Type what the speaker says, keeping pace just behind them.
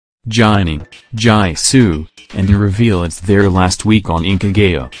Jinyoung, Jisoo, and reveal it's their last week on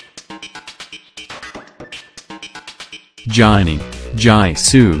Inkigayo. Jinyoung,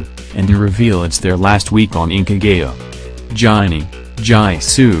 Jisoo, and reveal it's their last week on Inkigayo. Jinyoung,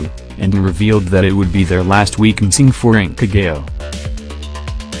 Jisoo, and revealed that it would be their last week MCing for Inkigayo.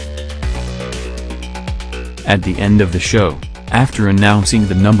 At the end of the show, after announcing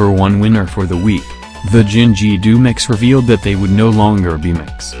the #1 winner for the week, the Jinyoung mix revealed that they would no longer be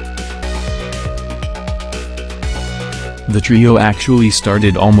mix. The trio actually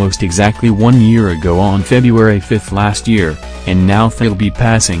started almost exactly 1 year ago on February 5 last year, and now they'll be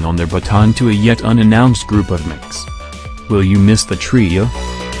passing on their baton to a yet unannounced group of mix. Will you miss the trio?